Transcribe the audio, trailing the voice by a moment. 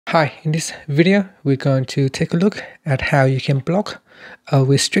Hi, in this video, we're going to take a look at how you can block or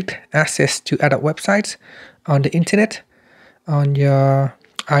restrict access to adult websites on the internet on your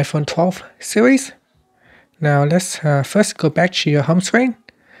iPhone 12 series. Now let's first go back to your home screen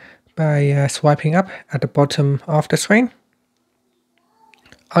by swiping up at the bottom of the screen.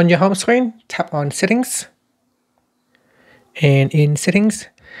 On your home screen, tap on Settings. And in Settings,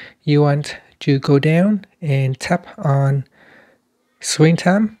 you want to go down and tap on Screen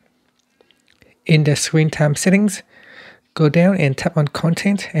Time. In the Screen Time settings, go down and tap on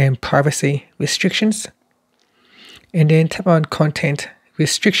Content and Privacy Restrictions. And then tap on Content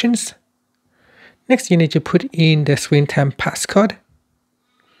Restrictions. Next, you need to put in the Screen Time passcode.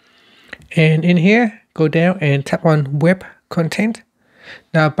 And in here, go down and tap on Web Content.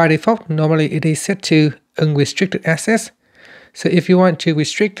 Now, by default, normally it is set to Unrestricted Access. So if you want to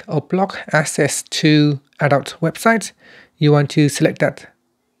restrict or block access to adult websites, you want to select that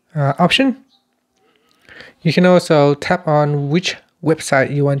option. You can also tap on which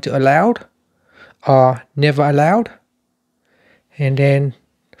website you want to allow or never allowed. And then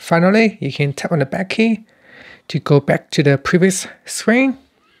finally, you can tap on the back key to go back to the previous screen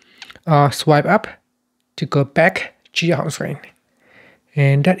or swipe up to go back to your home screen.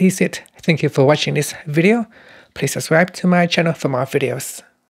 And that is it. Thank you for watching this video. Please subscribe to my channel for more videos.